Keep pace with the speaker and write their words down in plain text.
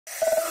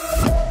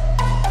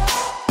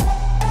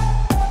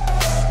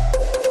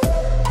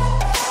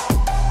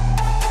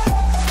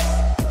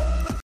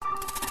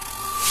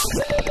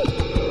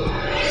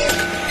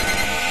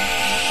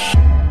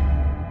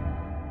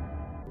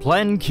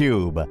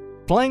PlenCube.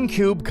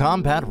 PlenCube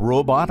Combat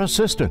Robot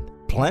Assistant.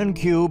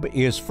 PlenCube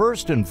is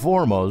first and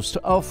foremost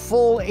a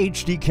full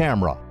HD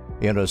camera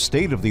in a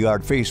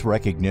state-of-the-art face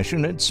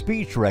recognition and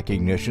speech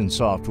recognition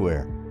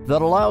software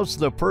that allows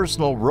the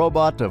personal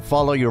robot to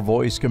follow your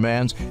voice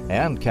commands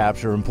and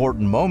capture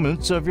important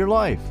moments of your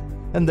life,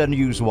 and then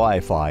use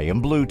Wi-Fi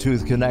and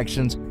Bluetooth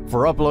connections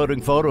for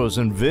uploading photos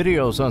and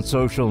videos on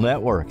social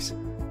networks.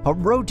 A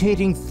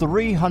rotating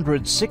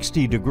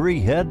 360-degree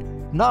head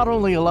not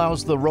only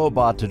allows the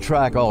robot to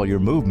track all your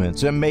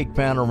movements and make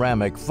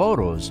panoramic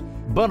photos,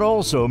 but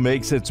also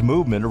makes its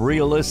movement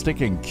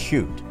realistic and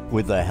cute.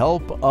 With the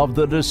help of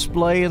the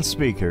display and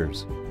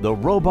speakers, the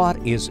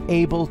robot is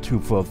able to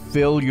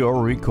fulfill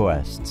your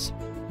requests.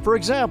 For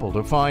example,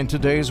 to find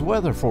today's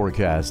weather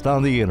forecast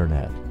on the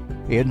internet.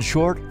 In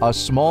short, a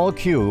small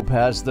cube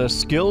has the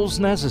skills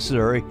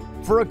necessary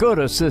for a good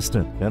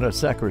assistant and a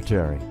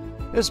secretary,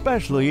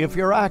 especially if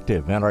you're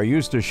active and are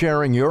used to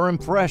sharing your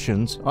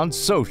impressions on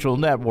social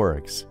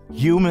networks.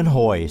 Human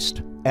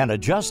Hoist. An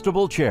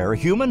adjustable chair,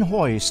 Human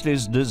Hoist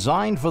is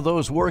designed for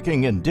those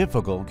working in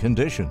difficult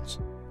conditions.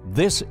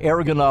 This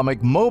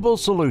ergonomic mobile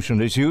solution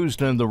is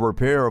used in the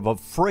repair of a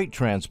freight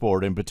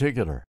transport in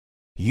particular.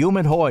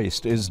 Human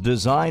Hoist is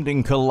designed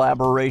in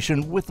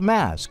collaboration with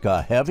Mask,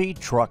 a heavy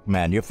truck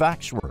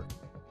manufacturer.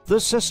 The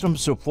system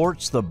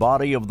supports the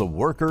body of the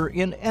worker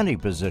in any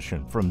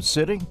position, from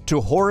sitting to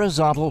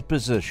horizontal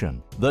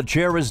position. The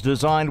chair is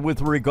designed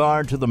with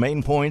regard to the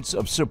main points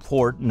of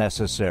support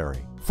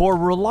necessary for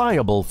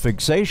reliable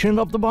fixation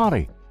of the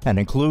body and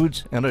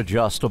includes an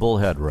adjustable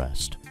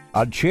headrest.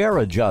 A chair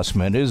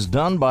adjustment is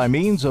done by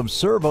means of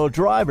servo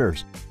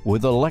drivers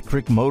with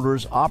electric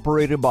motors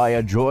operated by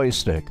a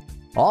joystick.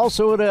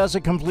 Also, it has a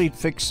complete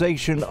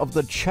fixation of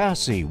the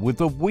chassis with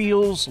the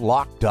wheels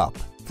locked up.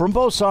 From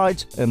both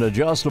sides, an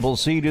adjustable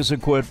seat is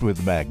equipped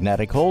with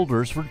magnetic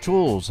holders for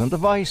tools and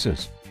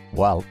devices,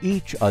 while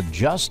each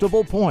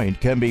adjustable point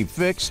can be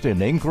fixed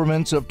in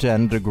increments of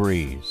 10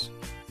 degrees.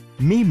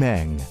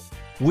 Mimeng.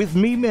 With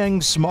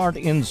Mimeng smart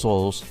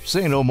insoles,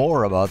 say no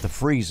more about the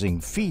freezing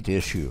feet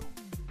issue.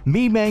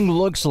 Mimeng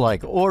looks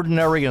like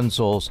ordinary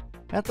insoles.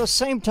 At the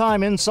same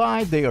time,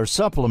 inside they are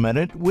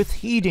supplemented with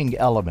heating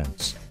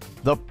elements.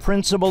 The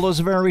principle is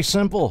very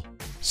simple.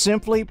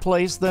 Simply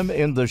place them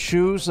in the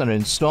shoes and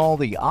install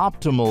the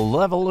optimal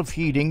level of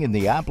heating in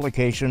the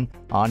application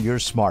on your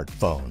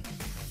smartphone.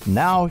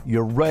 Now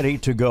you're ready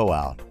to go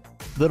out.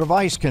 The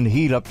device can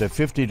heat up to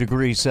 50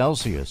 degrees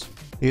Celsius.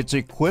 It's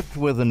equipped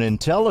with an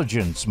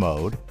intelligence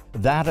mode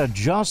that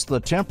adjusts the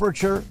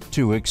temperature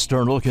to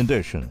external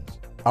conditions.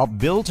 A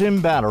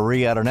built-in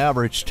battery at an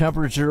average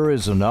temperature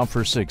is enough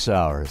for 6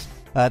 hours.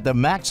 At the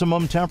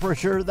maximum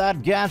temperature,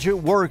 that gadget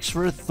works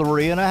for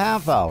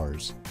 3.5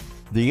 hours.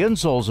 The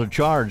insoles are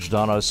charged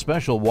on a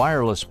special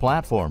wireless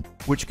platform,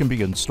 which can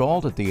be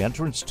installed at the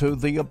entrance to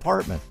the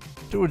apartment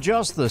to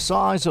adjust the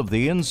size of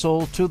the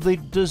insole to the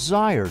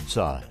desired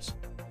size.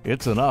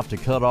 It's enough to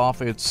cut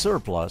off its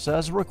surplus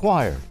as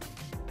required.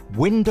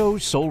 Window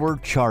Solar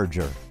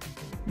Charger.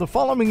 The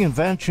following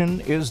invention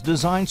is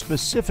designed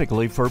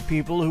specifically for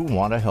people who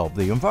want to help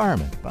the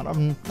environment, but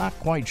I'm not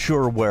quite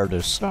sure where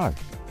to start.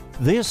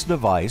 This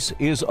device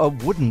is a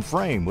wooden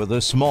frame with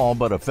a small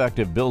but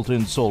effective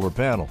built-in solar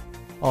panel.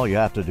 All you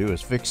have to do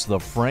is fix the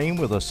frame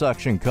with a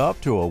suction cup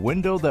to a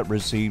window that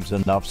receives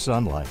enough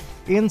sunlight.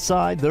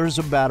 Inside, there's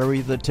a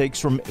battery that takes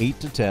from 8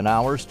 to 10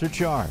 hours to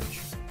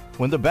charge.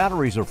 When the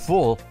batteries are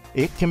full,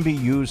 it can be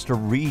used to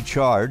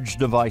recharge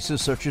devices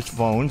such as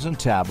phones and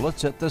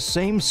tablets at the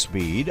same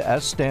speed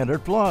as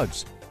standard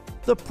plugs.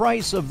 The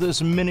price of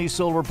this mini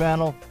solar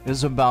panel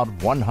is about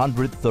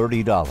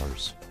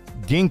 $130.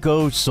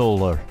 Ginkgo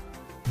Solar.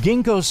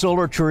 Ginkgo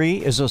Solar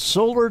Tree is a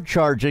solar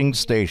charging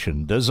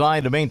station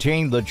designed to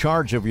maintain the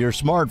charge of your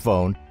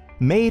smartphone,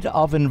 made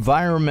of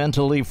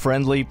environmentally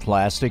friendly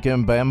plastic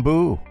and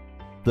bamboo.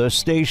 The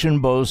station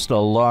boasts a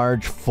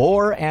large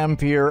 4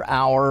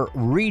 ampere-hour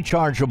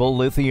rechargeable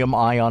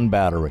lithium-ion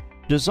battery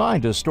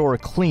designed to store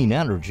clean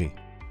energy.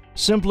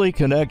 Simply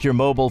connect your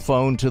mobile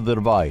phone to the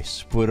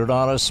device, put it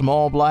on a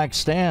small black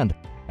stand,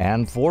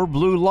 and 4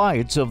 blue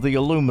lights of the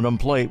aluminum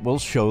plate will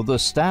show the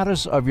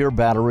status of your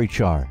battery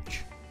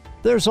charge.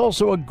 There's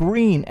also a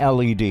green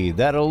LED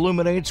that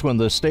illuminates when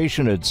the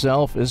station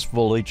itself is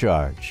fully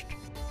charged.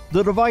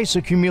 The device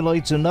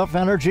accumulates enough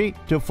energy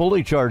to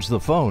fully charge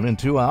the phone in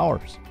 2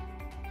 hours.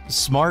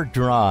 Smart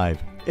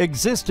Drive.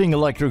 Existing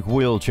electric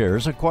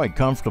wheelchairs are quite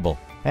comfortable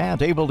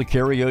and able to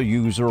carry a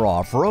user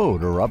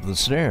off-road or up the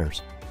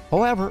stairs.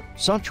 However,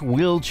 such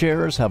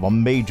wheelchairs have a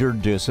major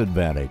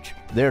disadvantage.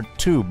 They're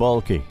too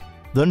bulky.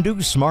 The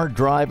new Smart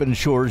Drive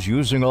ensures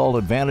using all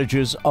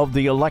advantages of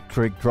the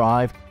electric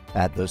drive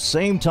at the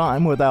same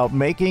time without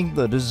making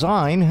the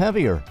design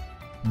heavier.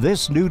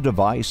 This new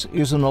device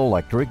is an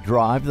electric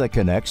drive that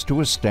connects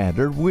to a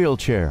standard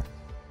wheelchair.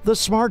 The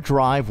Smart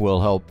Drive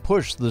will help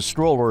push the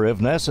stroller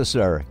if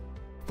necessary,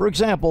 for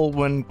example,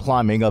 when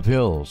climbing up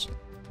hills.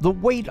 The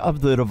weight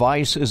of the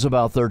device is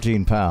about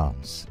 13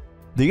 pounds.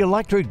 The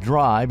electric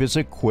drive is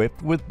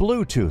equipped with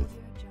Bluetooth.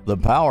 The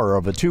power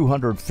of a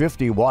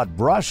 250-watt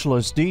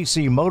brushless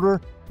DC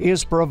motor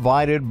is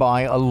provided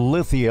by a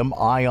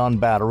lithium-ion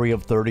battery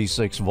of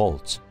 36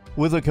 volts,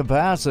 with a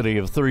capacity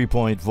of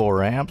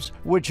 3.4 amps,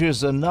 which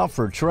is enough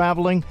for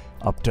traveling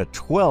up to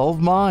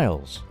 12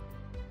 miles.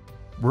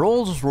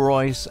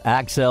 Rolls-Royce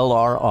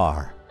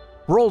XLRR.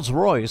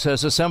 Rolls-Royce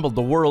has assembled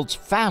the world's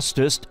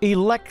fastest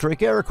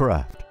electric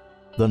aircraft.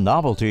 The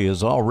novelty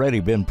has already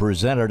been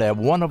presented at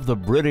one of the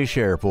British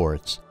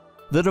airports.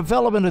 The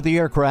development of the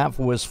aircraft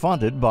was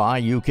funded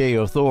by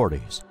UK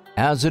authorities,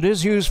 as it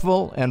is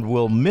useful and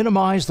will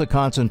minimize the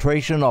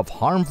concentration of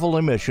harmful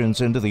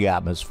emissions into the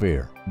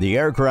atmosphere. The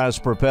aircraft's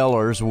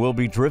propellers will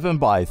be driven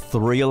by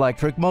 3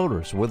 electric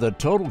motors with a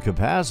total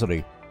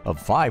capacity of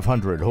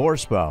 500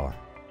 horsepower.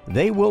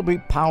 They will be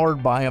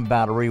powered by a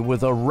battery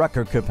with a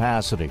record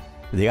capacity.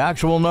 The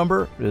actual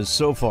number is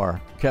so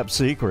far kept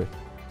secret.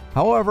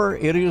 However,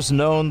 it is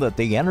known that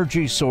the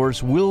energy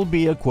source will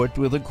be equipped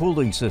with a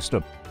cooling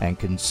system and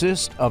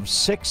consist of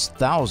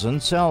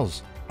 6,000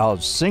 cells. A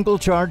single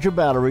charge of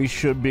batteries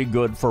should be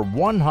good for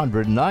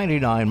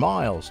 199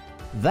 miles.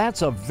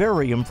 That's a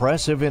very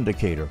impressive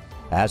indicator,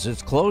 as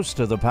it's close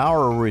to the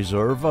power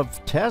reserve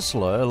of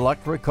Tesla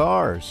electric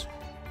cars.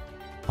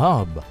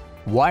 Hub.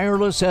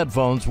 Wireless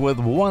headphones with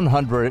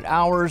 100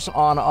 hours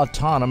on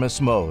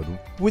autonomous mode,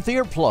 with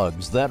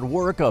earplugs that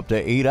work up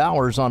to 8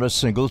 hours on a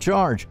single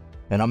charge,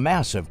 and a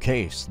massive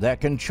case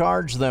that can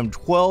charge them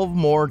 12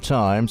 more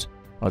times,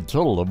 a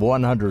total of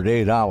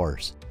 108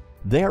 hours.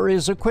 There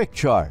is a quick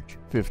charge,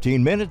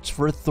 15 minutes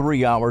for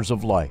 3 hours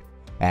of life,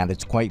 and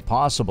it's quite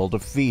possible to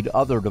feed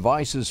other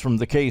devices from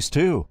the case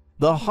too.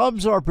 The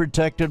hubs are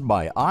protected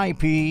by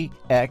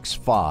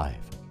IPX5.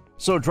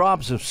 So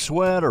drops of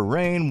sweat or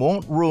rain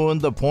won't ruin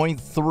the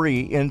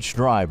 0.3-inch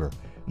driver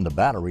and the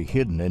battery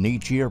hidden in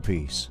each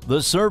earpiece.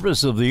 The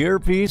surface of the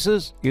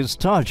earpieces is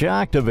touch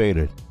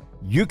activated.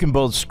 You can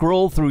both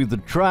scroll through the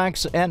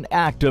tracks and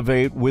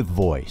activate with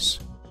voice.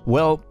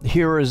 Well,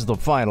 here is the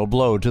final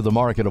blow to the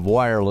market of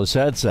wireless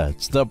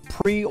headsets. The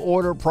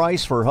pre-order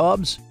price for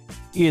hubs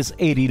is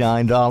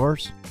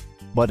 $89,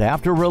 but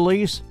after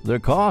release, the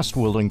cost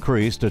will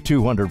increase to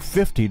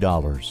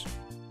 $250.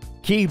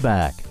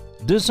 Keyback.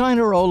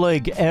 Designer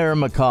Oleg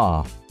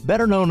Ermakov,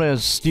 better known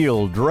as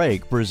Steel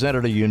Drake,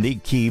 presented a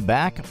unique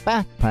Keyback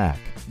backpack.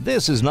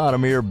 This is not a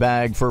mere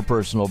bag for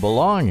personal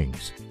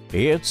belongings.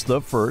 It's the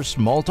first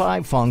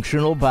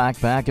multifunctional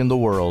backpack in the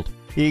world,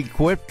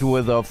 equipped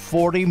with a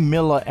 40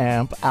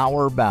 milliamp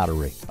hour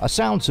battery, a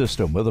sound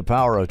system with a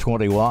power of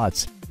 20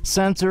 watts,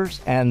 sensors,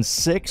 and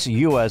 6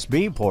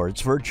 USB ports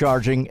for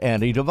charging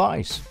any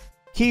device.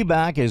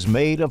 Keyback is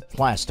made of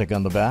plastic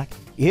on the back.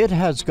 It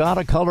has got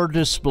a color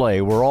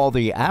display where all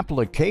the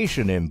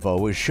application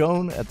info is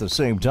shown at the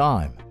same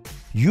time.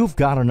 You've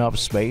got enough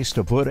space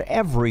to put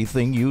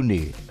everything you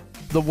need.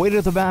 The weight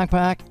of the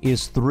backpack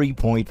is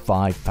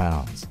 3.5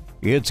 pounds.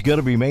 It's going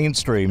to be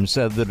mainstream,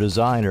 said the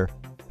designer,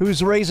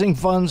 who's raising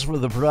funds for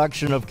the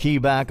production of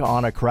Keyback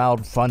on a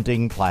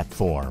crowdfunding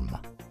platform.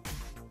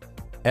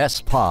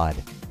 S-Pod.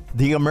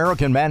 The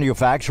American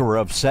manufacturer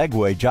of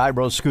Segway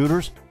gyro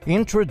scooters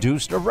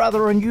introduced a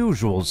rather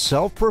unusual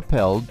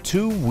self-propelled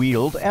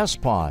two-wheeled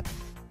S-Pod.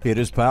 It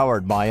is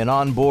powered by an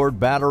onboard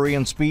battery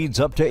and speeds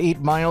up to 8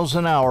 miles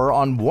an hour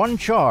on one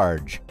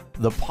charge.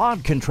 The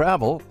pod can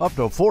travel up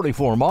to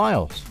 44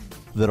 miles.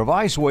 The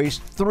device weighs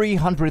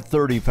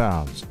 330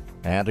 pounds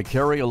and to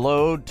carry a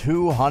load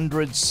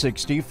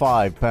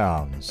 265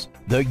 pounds.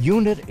 The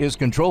unit is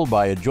controlled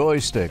by a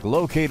joystick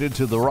located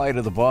to the right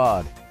of the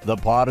pod. The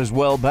pod is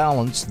well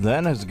balanced,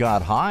 then has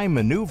got high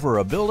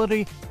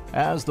maneuverability,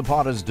 as the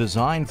pod is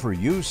designed for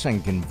use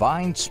in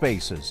confined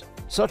spaces,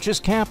 such as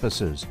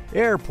campuses,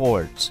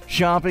 airports,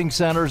 shopping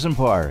centers, and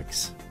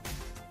parks.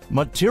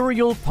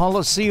 Material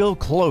Policial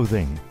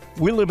Clothing.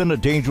 We live in a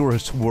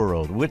dangerous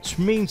world, which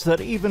means that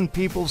even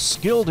people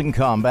skilled in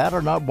combat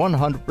are not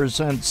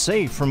 100%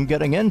 safe from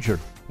getting injured.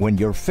 When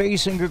you're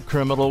facing a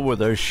criminal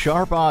with a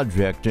sharp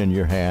object in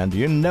your hand,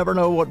 you never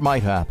know what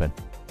might happen.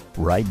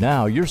 Right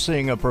now, you're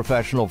seeing a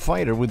professional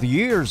fighter with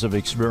years of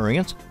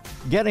experience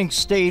getting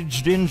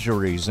staged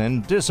injuries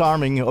and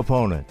disarming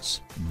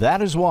opponents.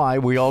 That is why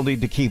we all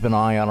need to keep an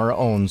eye on our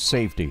own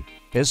safety,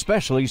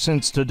 especially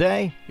since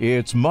today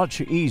it's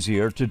much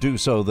easier to do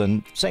so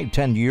than, say,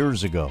 10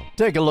 years ago.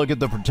 Take a look at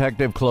the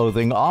protective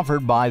clothing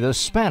offered by the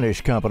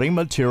Spanish company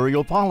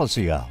Material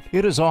Policial.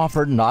 It is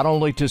offered not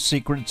only to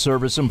Secret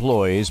Service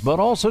employees but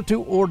also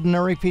to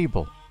ordinary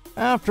people.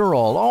 After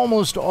all,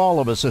 almost all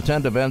of us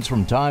attend events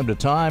from time to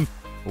time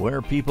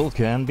where people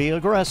can be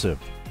aggressive.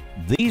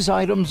 These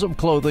items of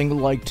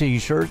clothing, like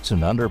t-shirts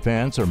and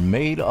underpants, are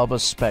made of a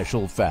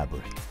special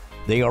fabric.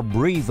 They are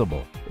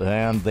breathable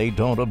and they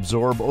don't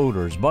absorb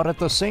odors, but at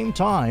the same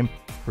time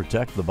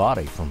protect the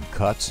body from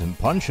cuts and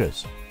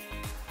punches.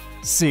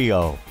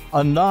 CO,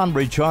 a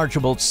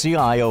non-rechargeable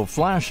CIO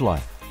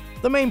flashlight.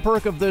 The main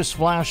perk of this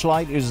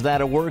flashlight is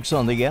that it works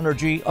on the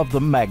energy of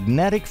the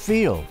magnetic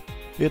field.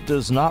 It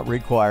does not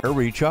require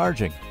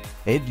recharging.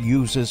 It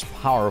uses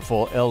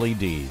powerful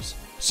LEDs,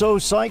 so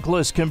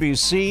cyclists can be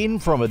seen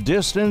from a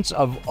distance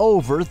of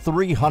over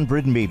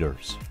 300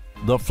 meters.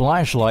 The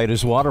flashlight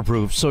is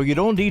waterproof, so you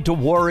don't need to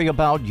worry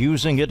about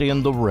using it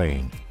in the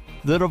rain.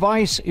 The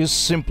device is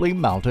simply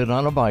mounted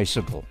on a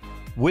bicycle,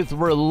 with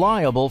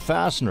reliable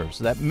fasteners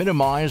that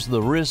minimize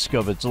the risk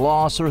of its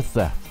loss or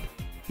theft.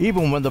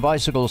 Even when the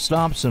bicycle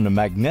stops and a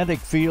magnetic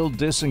field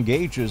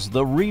disengages,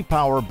 the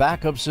repower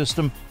backup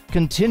system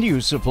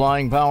continues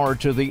supplying power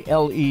to the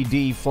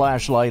LED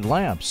flashlight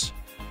lamps,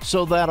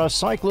 so that a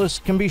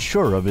cyclist can be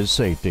sure of his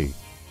safety.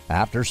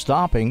 After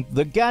stopping,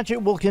 the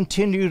gadget will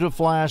continue to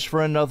flash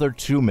for another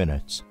 2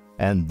 minutes,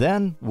 and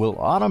then will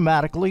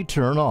automatically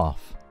turn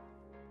off.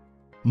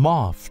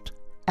 Moft.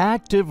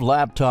 Active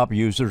laptop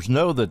users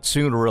know that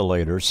sooner or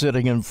later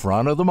sitting in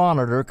front of the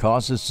monitor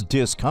causes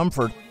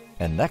discomfort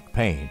and neck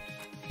pain.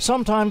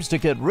 Sometimes to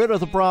get rid of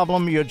the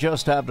problem, you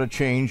just have to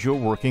change your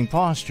working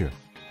posture.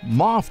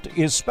 Moft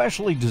is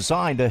specially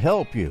designed to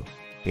help you.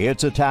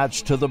 It's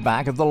attached to the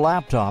back of the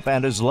laptop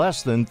and is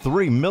less than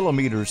 3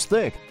 millimeters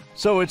thick,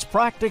 so it's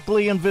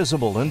practically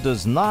invisible and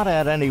does not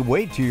add any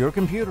weight to your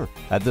computer.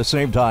 At the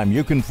same time,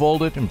 you can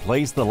fold it and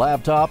place the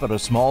laptop at a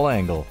small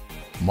angle.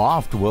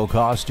 Moft will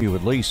cost you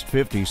at least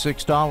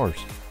 $56.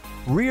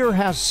 Rear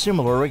has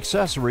similar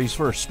accessories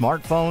for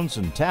smartphones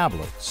and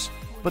tablets,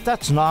 but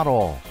that's not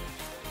all.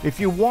 If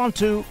you want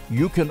to,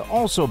 you can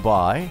also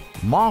buy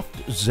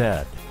Moft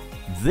Z.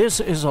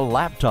 This is a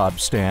laptop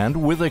stand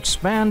with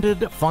expanded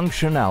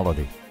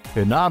functionality.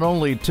 It not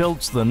only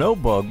tilts the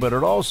notebook, but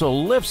it also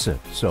lifts it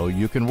so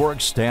you can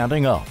work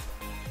standing up.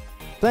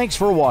 Thanks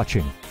for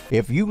watching.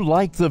 If you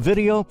liked the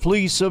video,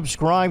 please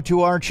subscribe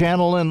to our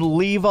channel and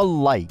leave a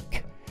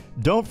like.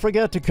 Don't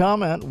forget to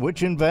comment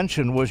which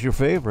invention was your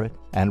favorite,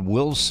 and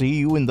we'll see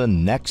you in the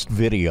next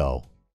video.